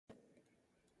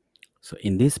So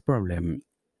in this problem,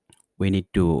 we need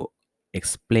to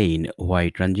explain why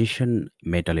transition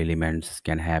metal elements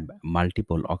can have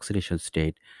multiple oxidation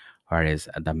state, whereas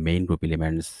the main group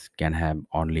elements can have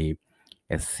only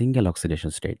a single oxidation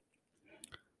state.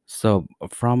 So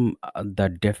from the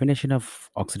definition of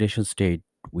oxidation state,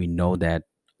 we know that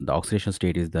the oxidation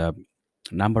state is the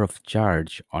number of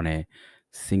charge on a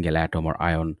single atom or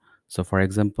ion. So for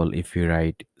example, if you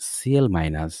write Cl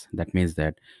minus, that means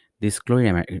that this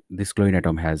chlorine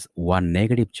atom has one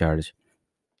negative charge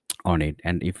on it.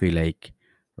 And if we like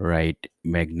write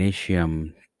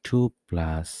magnesium 2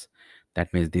 plus,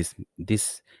 that means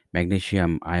this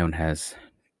magnesium ion has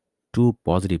two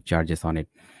positive charges on it.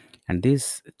 And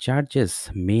these charges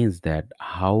means that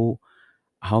how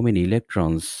many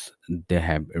electrons they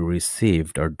have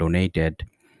received or donated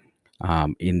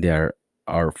in their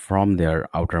or from their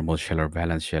outermost shell or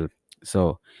valence shell.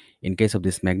 So in case of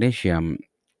this magnesium,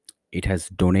 it has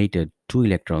donated two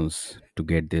electrons to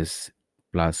get this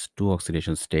plus two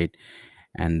oxidation state,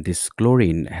 and this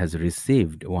chlorine has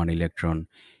received one electron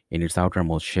in its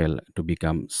outermost shell to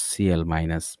become Cl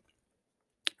minus.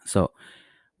 So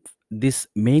these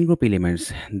main group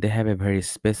elements, they have a very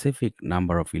specific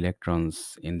number of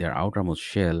electrons in their outermost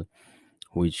shell,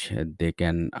 which they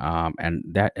can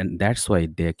and that's why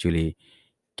they actually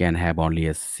can have only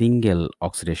a single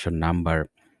oxidation number.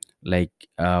 Like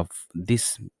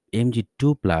this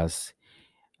Mg2 plus,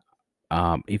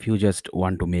 if you just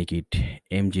want to make it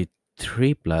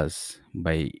Mg3 plus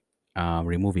by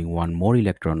removing one more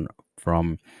electron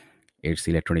from its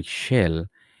electronic shell,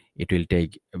 it will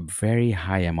take a very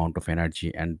high amount of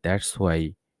energy, and that's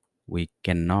why we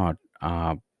cannot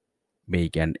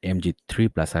make an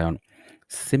Mg3 plus ion.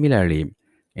 Similarly,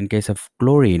 in case of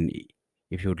chlorine,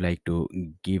 if you would like to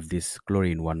give this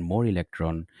chlorine one more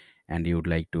electron and you would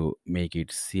like to make it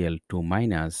Cl2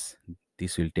 minus,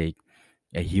 this will take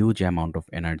a huge amount of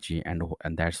energy, and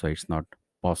that's why it's not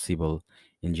possible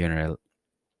in general.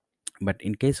 But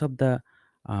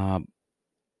uh,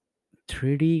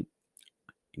 3D,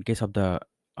 in case of the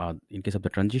in case of the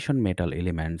transition metal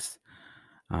elements,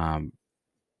 um,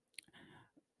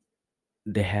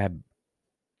 they have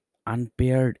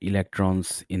unpaired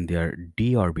electrons in their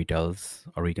d orbitals,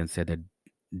 or we can say that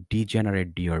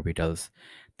degenerate d orbitals.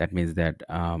 That means that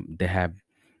they have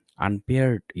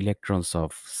unpaired electrons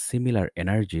of similar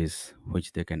energies,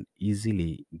 which they can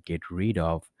easily get rid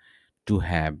of to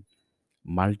have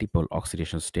multiple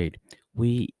oxidation state.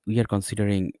 We are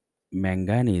considering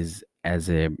manganese as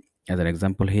an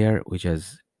example here, which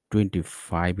has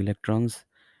 25 electrons,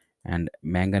 and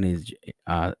manganese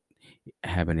have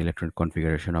an electron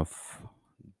configuration of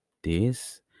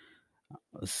this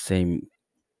same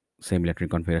electron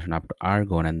configuration up to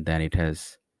argon, and then it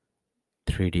has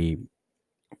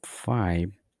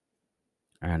 3d5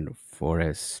 and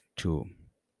 4s2.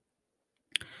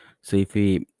 So if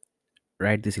we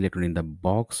write this electron in the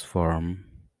box form,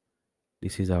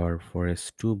 this is our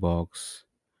 4s2 box,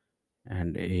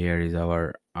 and here is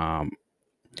our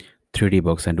 3D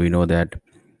box, and we know that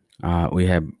we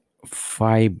have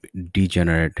 5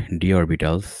 degenerate d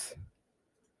orbitals,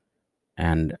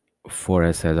 and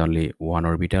 4s has only one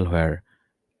orbital where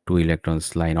two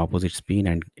electrons lie in opposite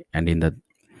spin, and in the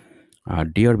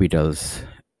d orbitals,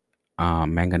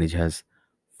 manganese has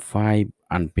 5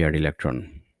 unpaired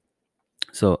electron.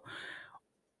 So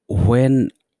when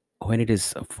it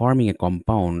is forming a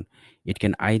compound, it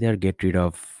can either get rid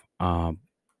of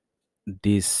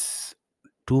this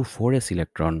two 4s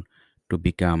electron to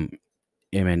become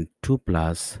Mn2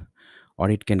 plus, or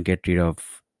it can get rid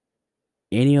of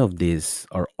any of these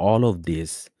or all of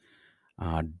these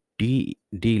uh, d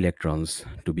electrons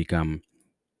to become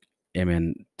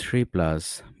Mn3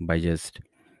 plus by just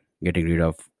getting rid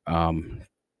of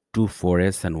two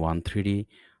 4s and one 3d,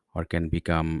 or can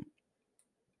become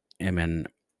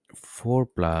Mn4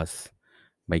 plus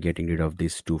by getting rid of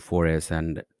these two 4s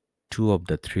and two of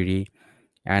the 3d,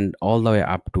 and all the way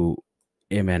up to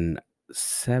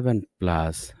Mn7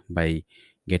 plus by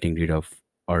getting rid of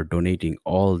or donating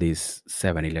all these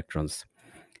 7 electrons.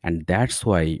 And that's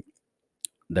why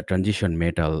the transition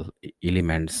metal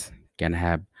elements can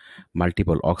have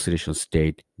multiple oxidation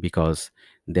state, because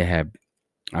they have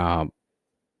uh,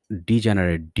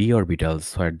 degenerate d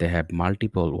orbitals where they have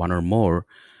multiple one or more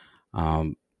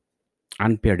um,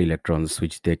 unpaired electrons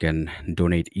which they can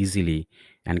donate easily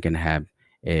and can have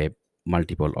a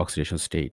multiple oxidation state.